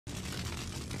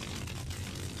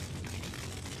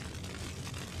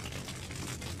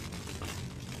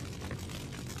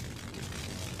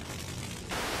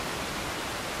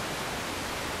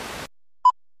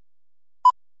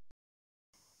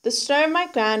The story of my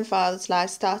grandfather's life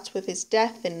starts with his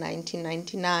death in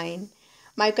 1999.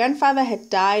 My grandfather had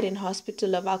died in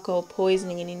hospital of alcohol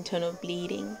poisoning and internal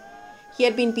bleeding. He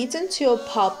had been beaten to a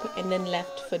pulp and then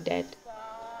left for dead.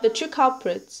 The true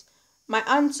culprits, my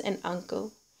aunts and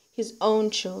uncle, his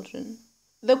own children.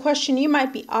 The question you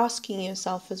might be asking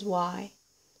yourself is why?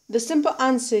 The simple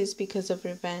answer is because of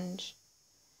revenge.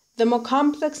 The more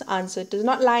complex answer does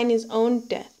not lie in his own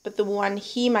death, but the one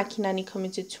he, Makhinane,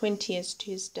 committed 20 years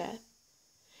to his death.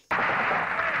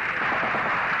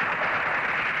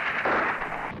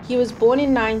 He was born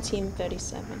in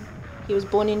 1937. He was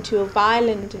born into a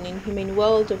violent and inhumane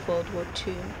world of World War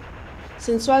II.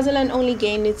 Since Swaziland only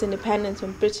gained its independence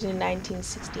from Britain in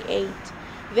 1968,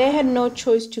 they had no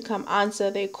choice to come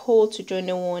answer their call to join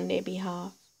the war on their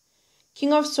behalf.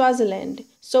 King of Swaziland,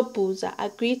 Sobhuza,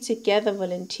 agreed to gather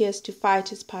volunteers to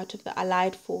fight as part of the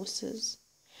Allied forces.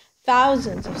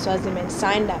 Thousands of Swazimen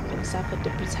signed up and suffered the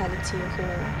brutality of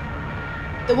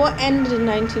war. The war ended in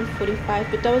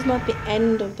 1945, but that was not the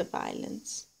end of the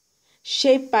violence.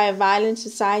 Shaped by a violent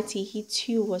society, he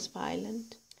too was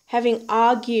violent. Having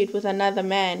argued with another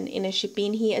man in a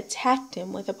shebeen, he attacked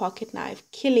him with a pocket knife,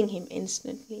 killing him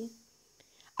instantly.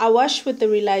 Awash with the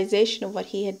realization of what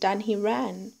he had done, he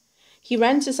ran. He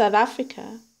ran to South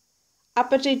Africa.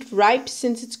 Apartheid, ripe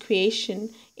since its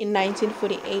creation in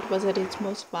 1948, was at its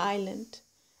most violent.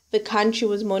 The country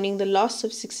was mourning the loss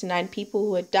of 69 people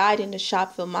who had died in the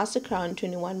Sharpeville massacre on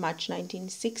 21 March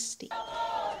 1960.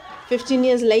 15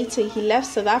 years later, he left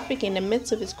South Africa in the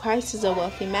midst of his crisis a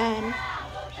wealthy man.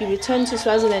 He returned to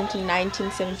Swaziland in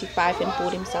 1975 and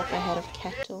bought himself a herd of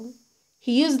cattle.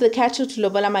 He used the cattle to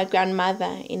lobola my grandmother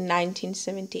in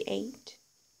 1978.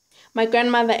 My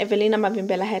grandmother, Evelina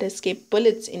Mavimbela, had escaped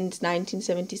bullets in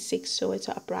 1976 Soweto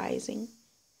uprising.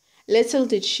 Little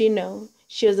did she know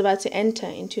she was about to enter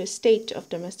into a state of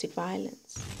domestic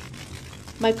violence.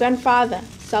 My grandfather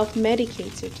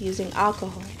self-medicated using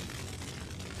alcohol.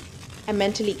 A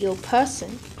mentally ill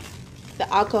person,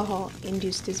 the alcohol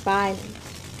induced his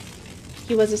violence.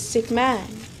 He was a sick man.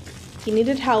 He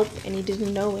needed help and he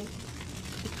didn't know it.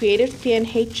 He created fear and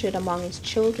hatred among his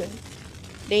children.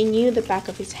 They knew the back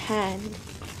of his hand,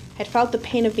 had felt the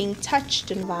pain of being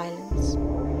touched in violence.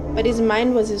 But his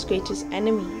mind was his greatest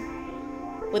enemy.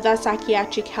 Without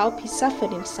psychiatric help, he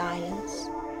suffered in silence,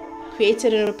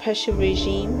 created a repressive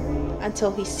regime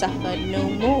until he suffered no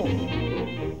more.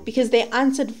 Because they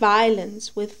answered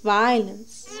violence with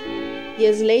violence.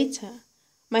 Years later,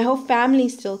 my whole family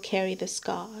still carry the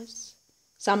scars,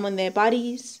 some on their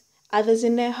bodies, others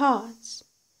in their hearts.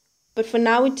 But for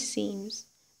now it seems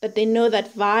that they know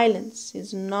that violence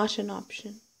is not an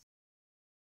option.